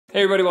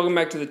Hey everybody, welcome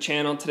back to the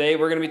channel. Today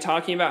we're going to be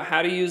talking about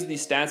how to use the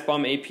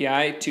Statsbomb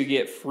API to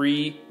get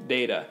free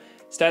data.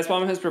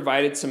 Statsbomb has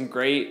provided some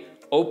great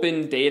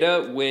open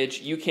data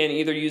which you can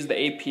either use the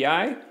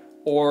API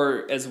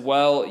or as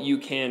well you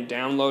can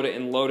download it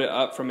and load it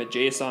up from a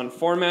JSON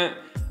format.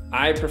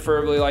 I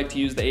preferably like to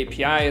use the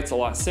API. It's a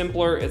lot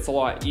simpler, it's a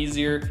lot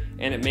easier,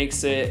 and it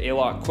makes it a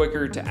lot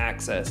quicker to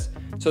access.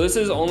 So this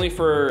is only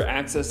for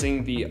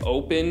accessing the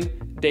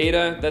open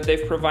data that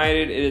they've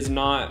provided. It is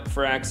not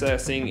for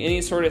accessing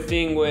any sort of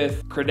thing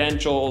with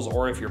credentials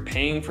or if you're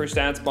paying for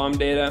Statsbomb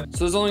data.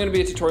 So there's only going to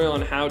be a tutorial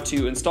on how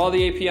to install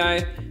the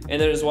API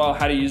and then as well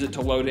how to use it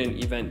to load in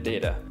event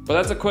data. But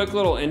that's a quick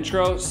little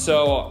intro.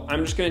 So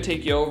I'm just going to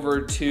take you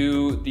over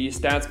to the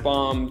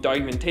Statsbomb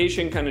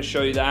documentation, kind of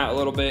show you that a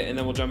little bit, and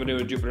then we'll jump into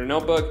a Jupyter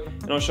notebook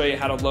and I'll show you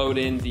how to load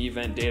in the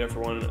event data for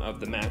one of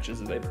the matches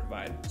that they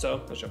provide.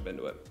 So let's jump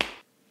into it.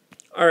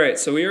 All right,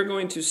 so we are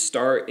going to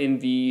start in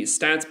the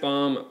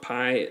Statsbomb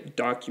Pi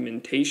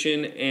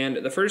documentation, and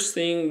the first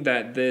thing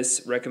that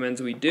this recommends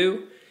we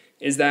do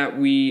is that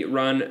we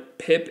run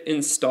pip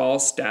install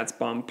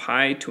statsbomb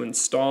pi to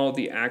install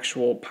the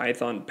actual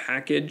Python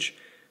package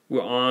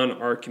on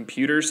our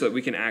computer so that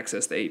we can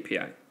access the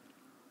API.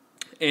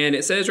 And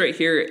it says right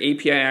here,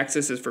 API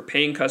access is for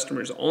paying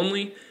customers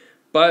only,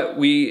 but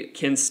we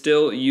can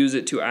still use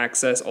it to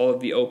access all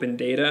of the open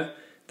data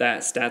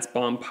that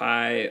Statsbomb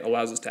Pi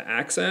allows us to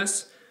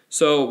access.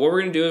 So what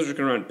we're going to do is we're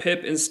going to run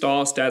pip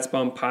install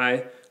statsbomb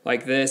pi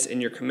like this in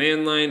your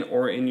command line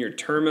or in your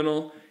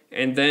terminal,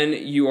 and then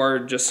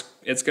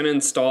it's going to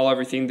install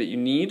everything that you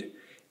need,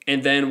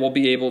 and then we'll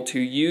be able to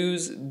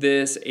use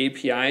this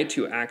API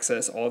to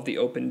access all of the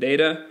open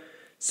data.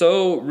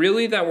 So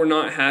really that we're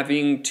not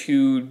having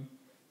to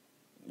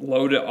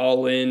load it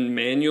all in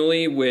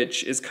manually,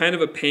 which is kind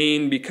of a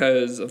pain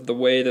because of the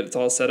way that it's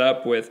all set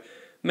up with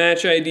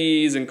match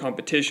IDs and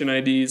competition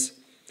IDs.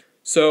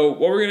 So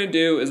what we're going to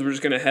do is we're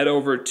just going to head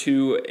over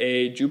to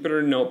a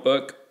Jupyter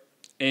notebook,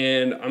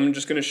 and I'm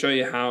just going to show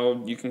you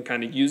how you can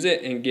kind of use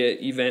it and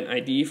get event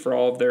ID for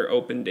all of their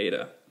open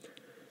data.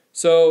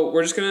 So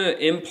we're just going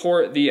to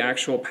import the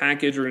actual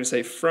package. We're going to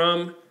say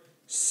from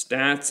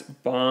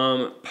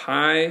statsbomb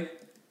pi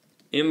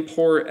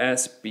import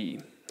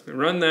SB. We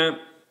run that,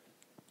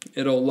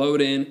 it'll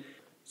load in.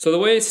 So the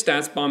way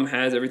Statsbomb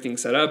has everything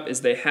set up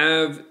is they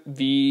have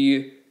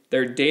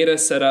their data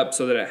set up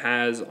so that it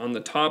has on the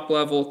top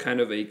level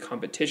kind of a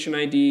competition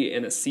ID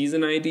and a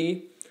season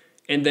ID.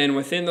 And then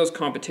within those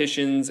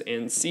competitions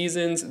and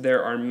seasons,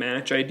 there are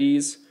match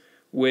IDs,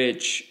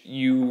 which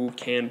you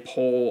can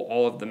pull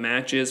all of the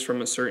matches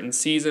from a certain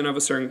season of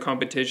a certain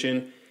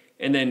competition.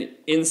 And then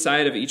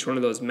inside of each one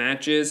of those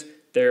matches,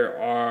 there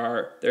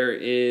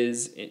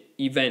is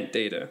event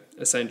data,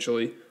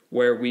 essentially,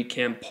 where we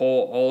can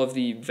pull all of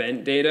the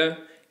event data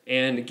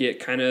and get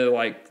kind of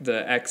like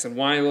the X and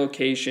Y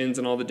locations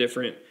and all the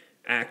different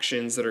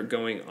actions that are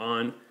going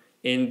on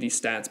in the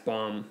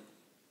Statsbomb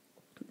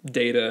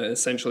data,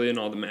 essentially in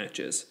all the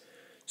matches.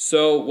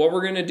 So what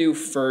we're going to do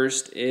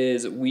first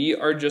is we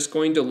are just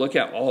going to look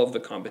at all of the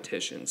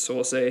competitions. So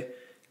we'll say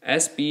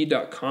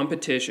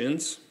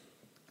sb.competitions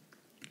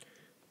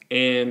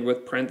and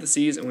with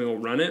parentheses, and we will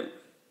run it.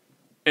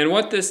 And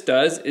what this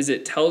does is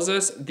it tells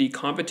us the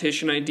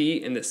competition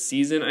ID and the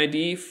season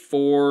ID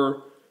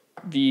for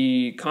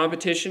the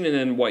competition and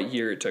then what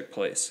year it took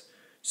place.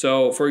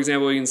 So for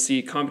example, you can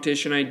see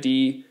competition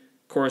ID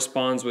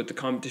corresponds with the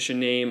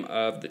competition name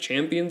of the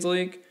Champions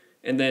League,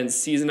 and then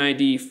season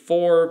ID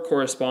 4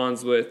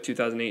 corresponds with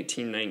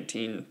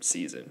 2018-19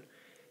 season.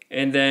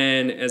 And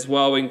then as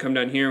well, we can come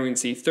down here and we can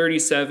see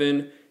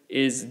 37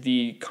 is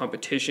the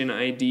competition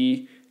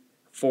ID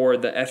for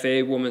the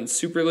FA Women's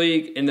Super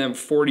League, and then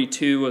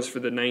 42 was for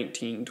the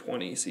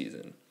 19-20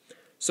 season.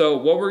 So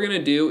what we're going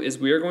to do is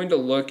we are going to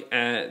look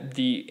at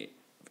the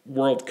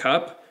World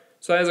Cup.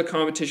 So that has a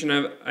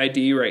competition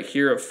ID right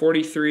here of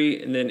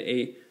 43 and then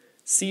a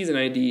season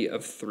ID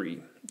of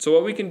 3. So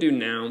what we can do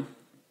now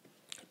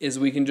is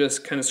we can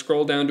just kind of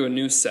scroll down to a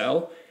new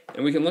cell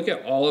and we can look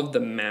at all of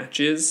the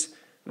matches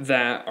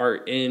that are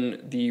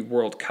in the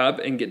World Cup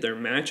and get their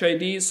match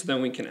IDs, so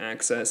then we can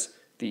access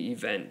the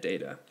event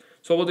data.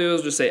 So what we'll do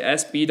is just say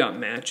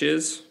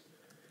sb.matches.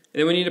 And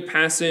then we need to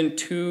pass in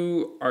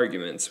two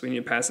arguments. We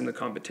need to pass in the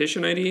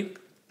competition ID,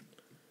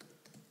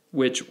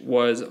 which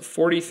was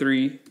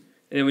 43, and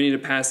then we need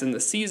to pass in the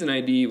season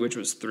ID, which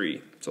was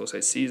 3. So we'll say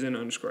season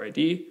underscore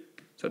ID,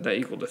 set that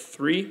equal to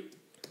 3.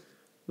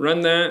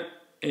 Run that,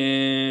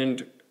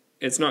 and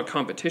it's not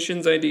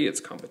competitions ID, it's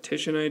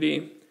competition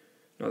ID.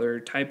 Another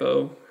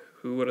typo,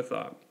 who would have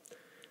thought?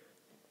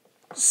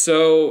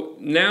 So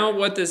now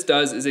what this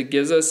does is it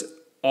gives us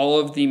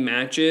all of the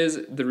matches,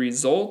 the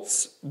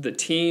results, the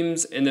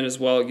teams, and then as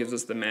well it gives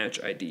us the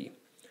match ID.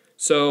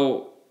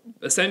 So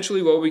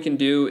essentially what we can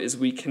do is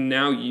we can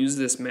now use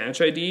this match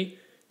ID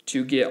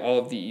to get all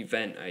of the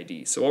event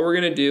ID. So what we're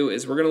going to do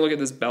is we're going to look at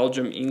this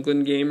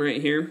Belgium-England game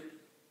right here,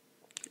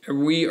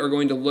 and we are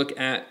going to look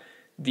at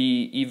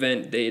the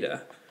event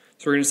data.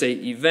 So we're going to say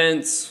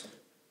events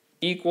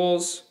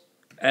equals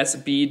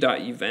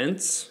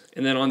sb.events,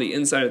 And then on the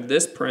inside of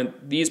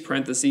these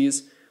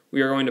parentheses,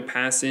 we are going to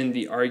pass in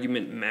the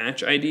argument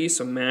match ID.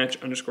 So match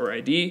underscore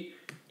ID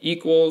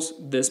equals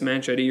this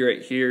match ID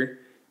right here,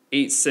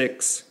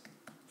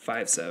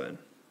 8657.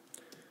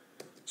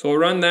 So we'll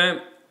run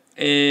that.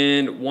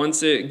 And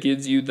once it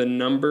gives you the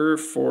number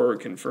for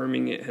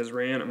confirming it has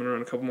ran, I'm going to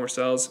run a couple more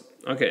cells.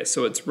 Okay,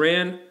 so it's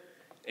ran.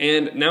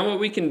 And now what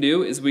we can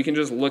do is we can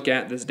just look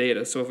at this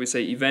data. So if we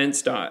say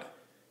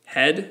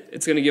events.head,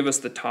 it's going to give us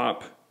the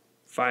top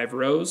 5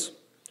 rows.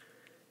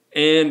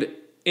 And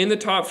in the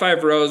top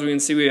 5 rows, we can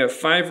see we have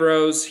 5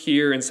 rows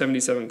here and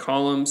 77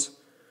 columns.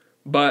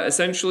 But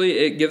essentially,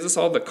 it gives us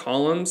all the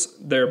columns.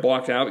 They're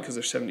blocked out because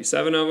there's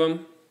 77 of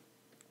them.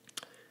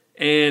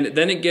 And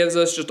then it gives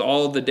us just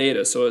all of the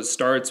data. So it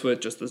starts with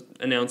just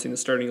announcing the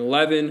starting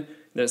 11.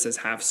 Then it says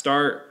half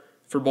start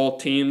for both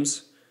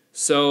teams.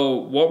 So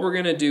what we're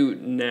going to do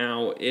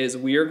now is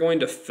we are going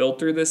to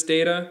filter this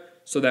data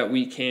so that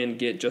we can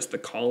get just the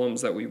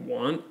columns that we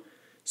want.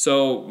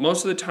 So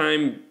most of the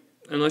time,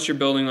 unless you're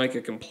building like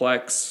a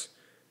complex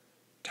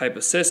type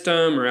of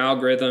system or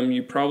algorithm,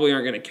 you probably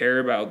aren't going to care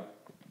about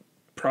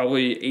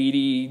probably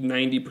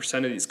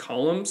 80–90% of these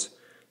columns.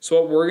 So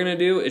what we're going to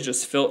do is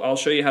just I'll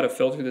show you how to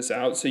filter this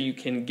out so you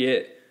can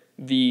get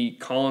the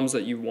columns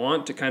that you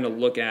want to kind of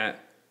look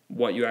at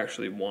what you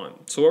actually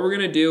want. So what we're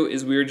going to do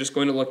is we're just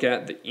going to look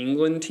at the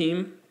England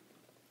team.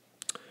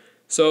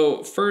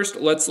 So first,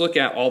 let's look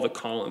at all the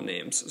column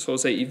names. So we'll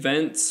say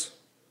events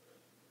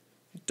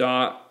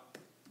dot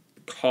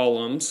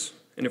columns,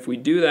 and if we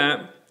do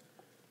that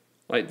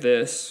like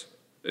this,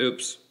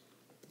 oops,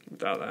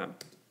 without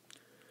that.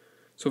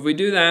 So if we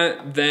do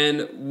that,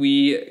 then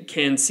we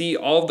can see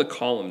all of the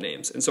column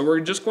names. And so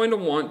we're just going to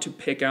want to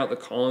pick out the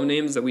column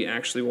names that we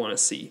actually want to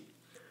see.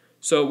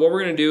 So what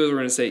we're going to do is we're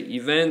going to say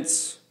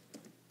events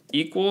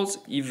equals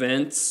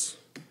events,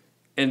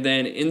 and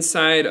then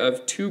inside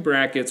of 2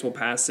 brackets, we'll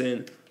pass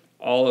in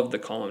all of the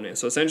column names.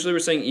 So essentially we're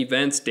saying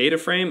events data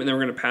frame, and then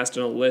we're going to pass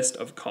in a list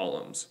of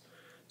columns.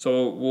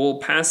 So we'll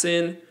pass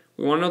in,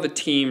 we want to know the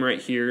team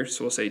right here.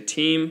 So we'll say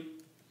team.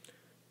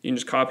 You can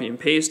just copy and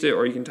paste it,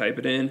 or you can type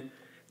it in.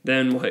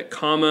 Then we'll hit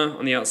comma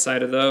on the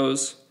outside of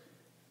those,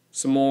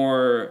 some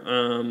more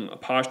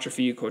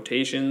apostrophe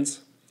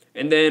quotations.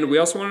 And then we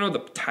also want to know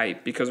the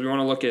type, because we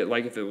want to look at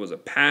like if it was a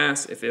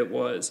pass, if it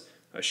was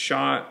a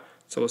shot.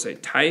 So we'll say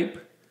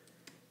type.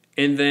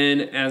 And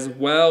then as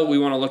well, we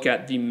want to look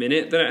at the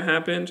minute that it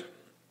happened.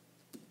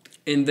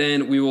 And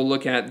then we will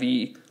look at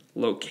the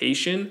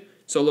location.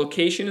 So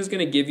location is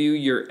going to give you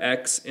your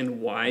X and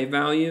Y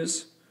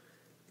values.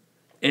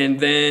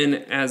 And then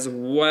as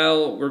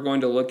well, we're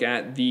going to look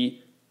at the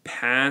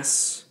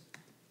pass,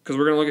 because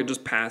we're going to look at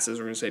just passes.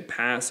 We're going to say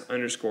pass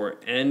underscore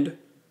end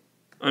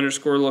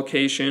underscore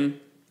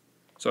location.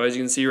 So as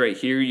you can see right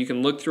here, you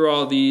can look through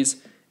all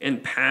these,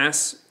 and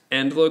pass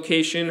end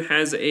location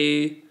has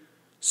a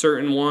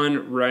certain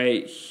one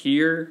right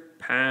here,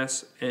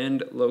 pass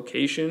end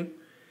location.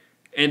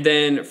 And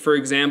then, for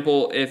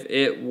example, if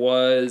it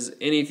was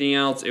anything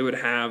else, it would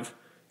have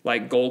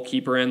like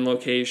goalkeeper end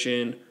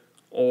location,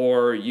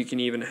 or you can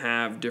even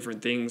have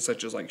different things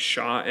such as like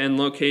shot end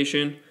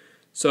location.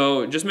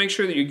 So just make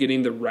sure that you're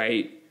getting the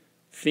right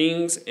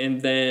things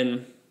and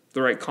then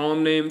the right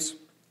column names.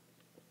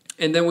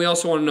 And then we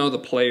also want to know the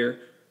player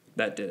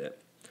that did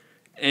it.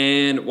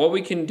 And what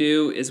we can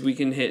do is we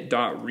can hit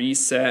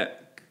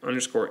 .reset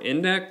underscore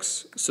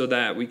index so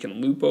that we can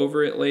loop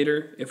over it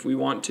later if we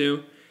want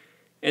to.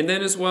 And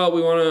then as well,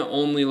 we want to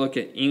only look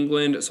at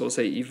England. So we'll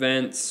say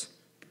events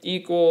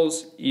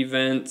equals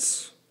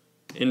events,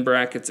 in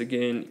brackets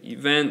again,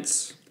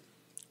 events.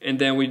 And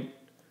then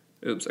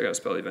oops, I got to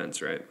spell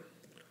events right.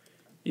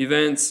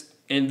 Events.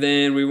 And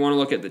then we want to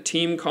look at the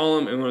team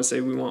column, and we want to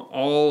say we want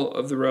all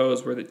of the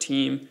rows where the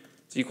team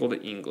is equal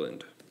to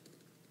England.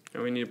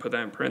 And we need to put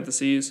that in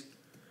parentheses.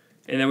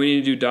 And then we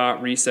need to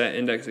do .reset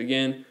index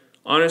again.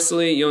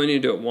 Honestly, you only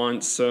need to do it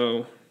once,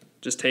 so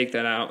just take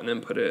that out and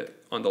then put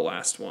it on the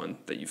last one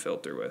that you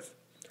filter with.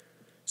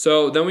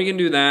 So then we can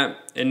do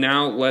that, and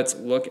now let's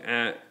look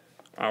at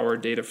our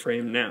data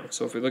frame now.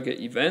 So if we look at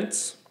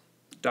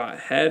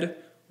events.head,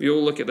 we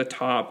will look at the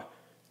top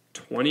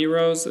 20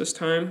 rows this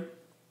time.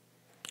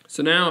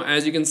 So now,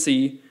 as you can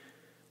see,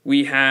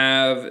 we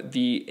have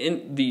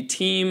the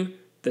team,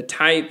 the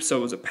type, so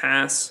it was a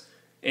pass,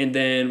 and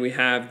then we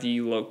have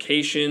the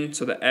location,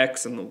 so the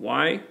X and the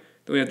Y.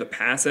 Then we have the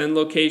pass end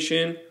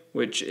location,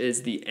 which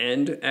is the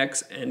end,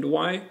 X and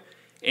Y.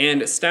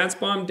 And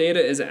Statsbomb data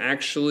is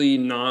actually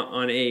not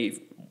on a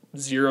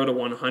 0 to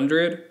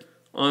 100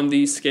 on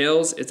these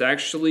scales. It's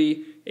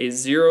actually a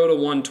 0 to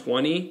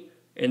 120,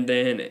 and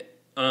then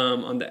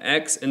on the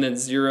X, and then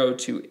 0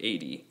 to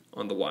 80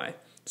 on the Y.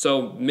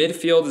 So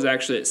midfield is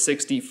actually at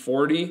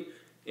 60-40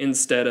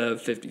 instead of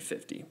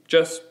 50-50,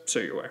 just so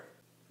you're aware.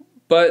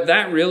 But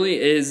that really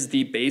is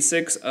the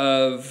basics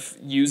of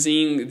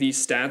using the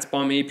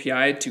Statsbomb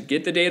API to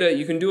get the data.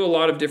 You can do a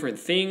lot of different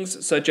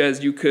things, such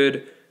as you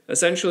could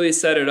essentially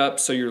set it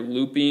up so you're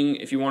looping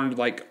if you wanted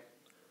like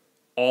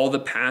all the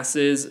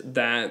passes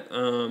that,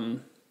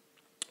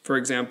 for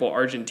example,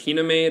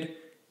 Argentina made,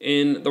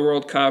 in the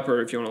World Cup,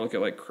 or if you want to look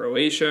at like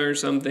Croatia or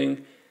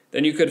something,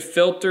 then you could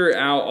filter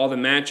out all the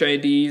match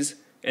IDs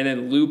and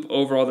then loop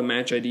over all the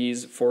match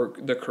IDs for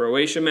the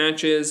Croatia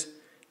matches,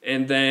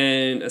 and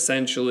then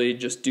essentially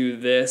just do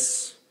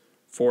this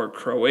for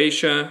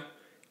Croatia,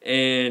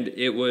 and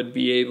it would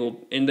be able,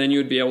 and then you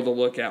would be able to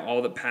look at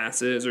all the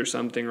passes or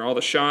something, or all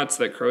the shots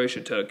that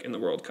Croatia took in the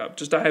World Cup.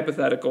 Just a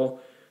hypothetical,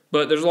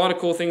 but there's a lot of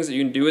cool things that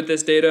you can do with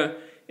this data.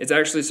 It's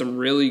actually some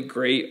really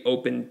great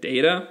open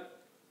data,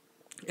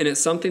 and it's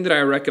something that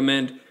I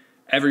recommend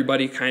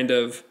everybody kind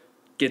of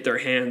get their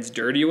hands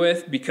dirty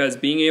with, because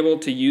being able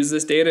to use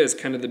this data is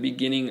kind of the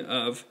beginning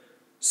of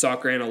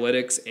soccer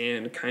analytics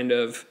and kind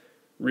of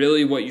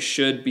really what you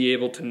should be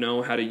able to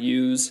know how to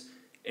use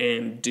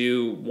and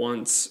do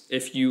once,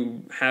 if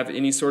you have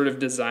any sort of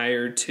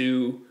desire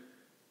to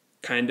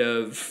kind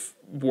of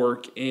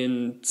work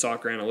in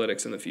soccer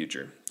analytics in the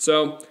future.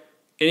 So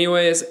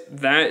anyways,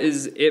 that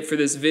is it for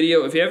this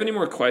video. If you have any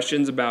more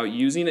questions about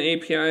using the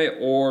API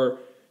or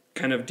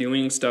kind of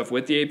doing stuff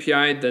with the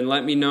API, then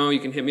let me know. You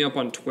can hit me up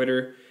on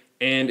Twitter.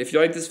 And if you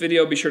like this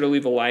video, be sure to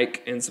leave a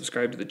like and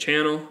subscribe to the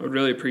channel. I would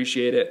really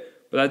appreciate it.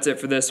 But that's it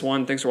for this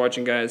one. Thanks for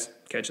watching, guys.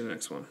 Catch you in the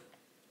next one.